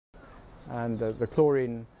And the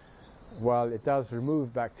chlorine, while it does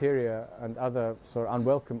remove bacteria and other sort of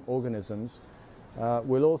unwelcome organisms,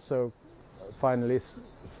 will also finally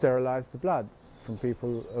sterilize the blood from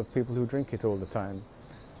people who drink it all the time.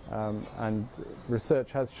 And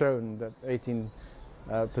research has shown that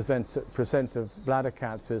 18% of bladder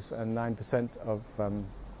cancers and 9% of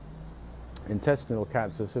intestinal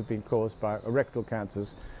cancers have been caused by, rectal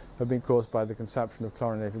cancers have been caused by the consumption of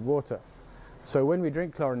chlorinated water. So when we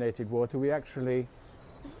drink chlorinated water, we actually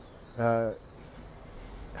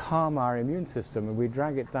harm our immune system, and we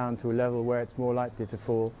drag it down to a level where it's more likely to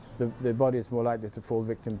fall, the body is more likely to fall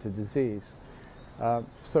victim to disease.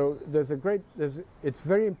 So it's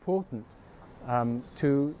very important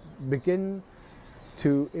to begin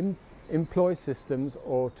to employ systems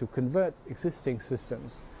or to convert existing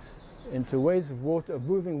systems into ways of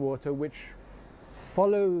moving water which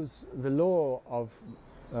follows the law of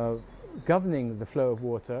governing the flow of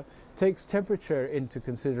water, takes temperature into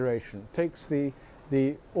consideration, takes the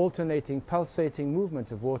alternating, pulsating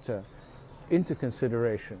movement of water into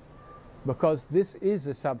consideration, because this is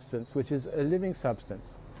a substance which is a living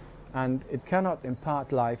substance, and it cannot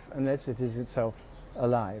impart life unless it is itself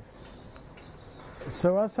alive.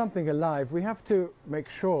 So as something alive, we have to make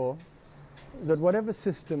sure that whatever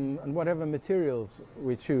system and whatever materials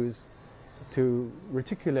we choose to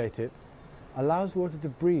reticulate it allows water to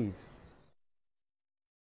breathe.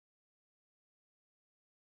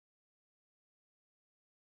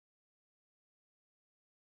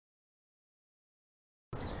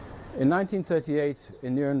 In 1938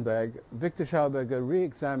 in Nuremberg, Viktor Schauberger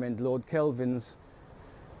re-examined Lord Kelvin's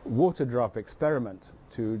water drop experiment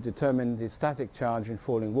to determine the static charge in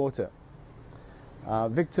falling water.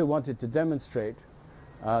 Viktor wanted to demonstrate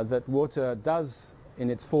that water does, in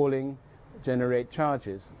its falling, generate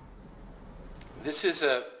charges. This is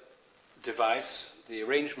a device. The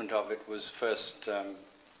arrangement of it was first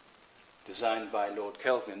designed by Lord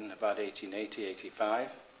Kelvin about 1880-85.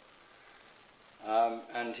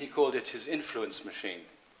 And he called it his influence machine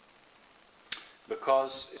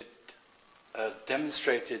because it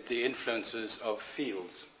demonstrated the influences of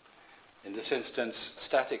fields, in this instance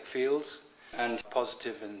static fields and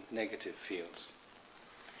positive and negative fields.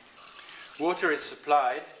 Water is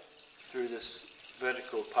supplied through this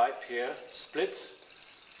vertical pipe here, splits,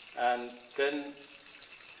 and then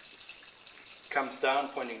comes down,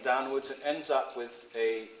 pointing downwards, and ends up with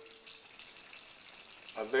a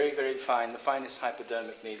very, very fine, the finest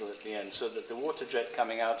hypodermic needle at the end, so that the water jet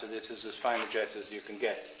coming out of this is as fine a jet as you can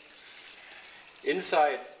get.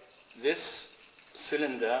 Inside this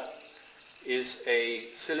cylinder is a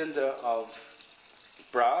cylinder of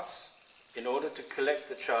brass in order to collect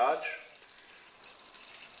the charge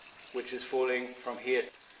which is falling from here.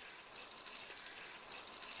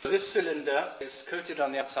 This cylinder is coated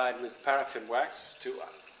on the outside with paraffin wax to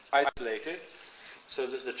isolate it, so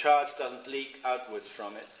that the charge doesn't leak outwards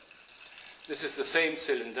from it. This is the same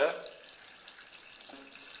cylinder,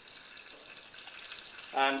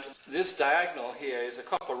 and this diagonal here is a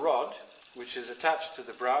copper rod which is attached to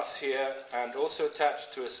the brass here and also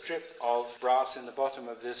attached to a strip of brass in the bottom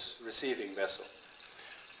of this receiving vessel.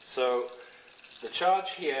 So the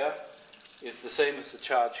charge here is the same as the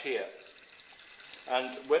charge here, and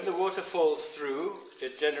when the water falls through,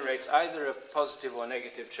 it generates either a positive or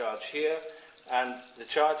negative charge here, and the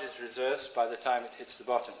charge is reversed by the time it hits the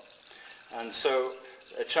bottom. And so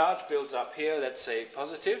a charge builds up here, let's say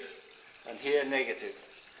positive, and here negative.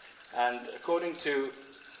 And according to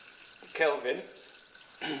Kelvin,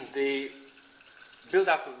 the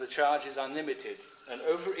build-up of the charge is unlimited. And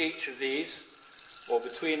over each of these, or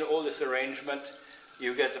between all this arrangement,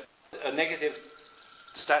 you get a negative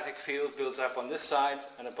static field builds up on this side,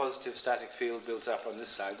 and a positive static field builds up on this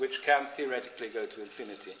side, which can theoretically go to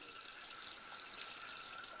infinity.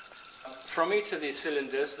 From each of these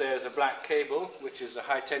cylinders there's a black cable, which is a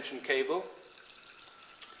high tension cable,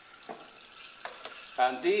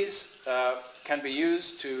 and these can be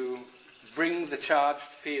used to bring the charged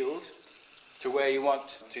field to where you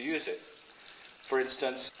want to use it. For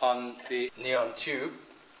instance, on the neon tube,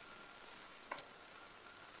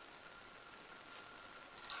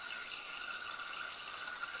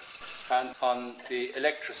 and on the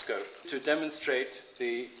electroscope. To demonstrate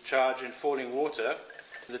the charge in falling water,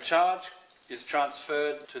 the charge is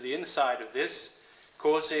transferred to the inside of this,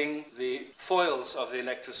 causing the foils of the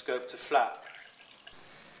electroscope to flap.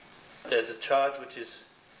 There's a charge which is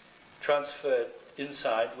transferred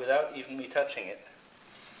inside without even me touching it.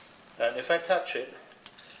 And if I touch it,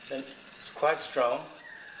 then it's quite strong,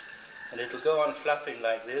 and it'll go on flapping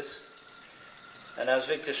like this. And as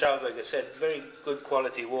Viktor Schauberger said, very good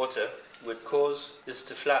quality water. would cause this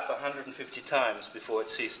to flap 150 times before it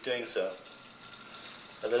ceased doing so.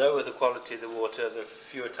 The lower the quality of the water, the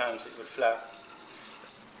fewer times it would flap.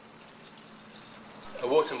 A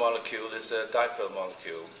water molecule is a dipole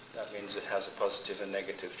molecule. That means it has a positive and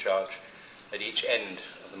negative charge at each end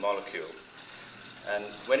of the molecule. And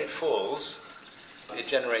when it falls, it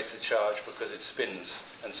generates a charge because it spins.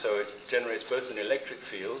 And so it generates both an electric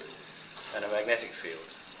field and a magnetic field.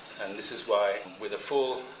 And this is why, with a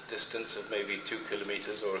full distance of maybe 2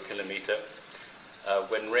 kilometers or a kilometer,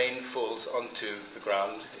 when rain falls onto the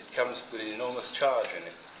ground, it comes with an enormous charge in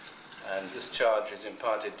it. And this charge is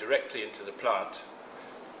imparted directly into the plant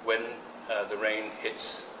when the rain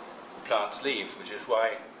hits the plant's leaves, which is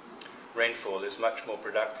why rainfall is much more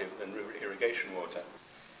productive than irrigation water.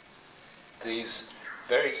 These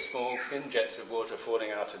very small, thin jets of water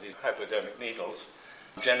falling out of these hypodermic needles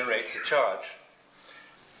generates a charge.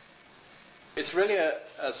 It's really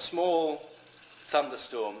a small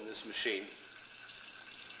thunderstorm, this machine,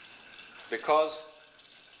 because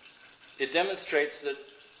it demonstrates that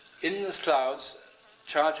in the clouds,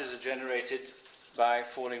 charges are generated by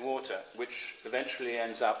falling water, which eventually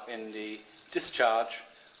ends up in the discharge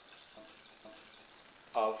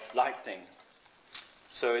of lightning.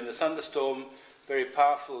 So in the thunderstorm, very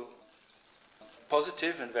powerful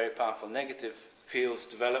positive and very powerful negative fields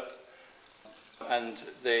develop, and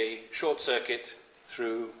they short circuit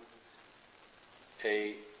through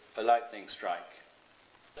a lightning strike.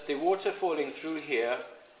 The water falling through here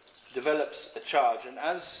develops a charge, and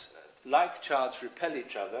as like charges repel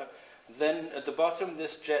each other, then at the bottom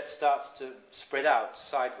this jet starts to spread out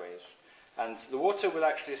sideways, and the water will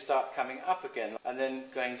actually start coming up again and then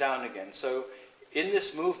going down again. So in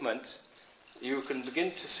this movement you can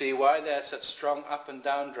begin to see why there are such strong up and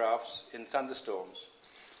down drafts in thunderstorms.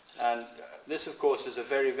 And this, of course, is a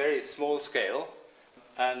very, very small scale,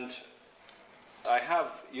 and I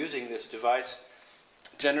have, using this device,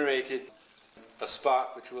 generated a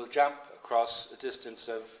spark which will jump across a distance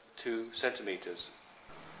of 2 centimeters.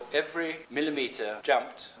 Every millimeter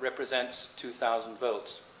jumped represents 2,000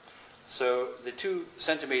 volts. So the 2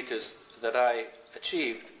 centimeters that I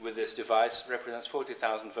achieved with this device represents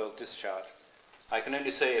 40,000 volt discharge. I can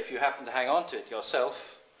only say, if you happen to hang on to it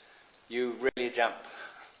yourself, you really jump.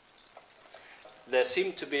 There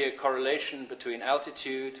seemed to be a correlation between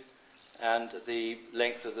altitude and the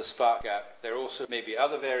length of the spark gap. There also may be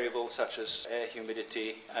other variables such as air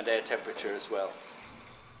humidity and air temperature as well.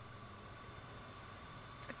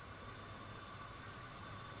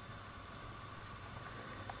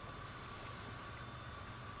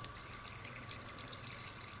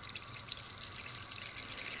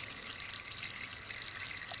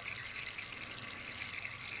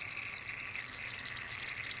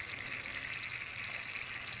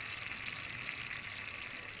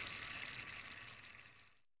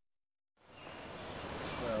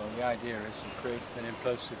 The idea is to create an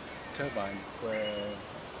implosive turbine where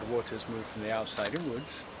the water is moved from the outside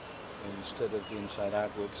inwards instead of the inside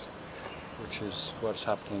outwards, which is what's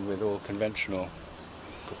happening with all conventional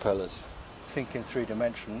propellers. Think in 3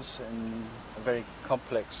 dimensions in a very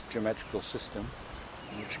complex geometrical system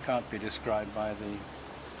which can't be described by the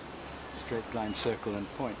straight line, circle and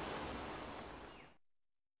point.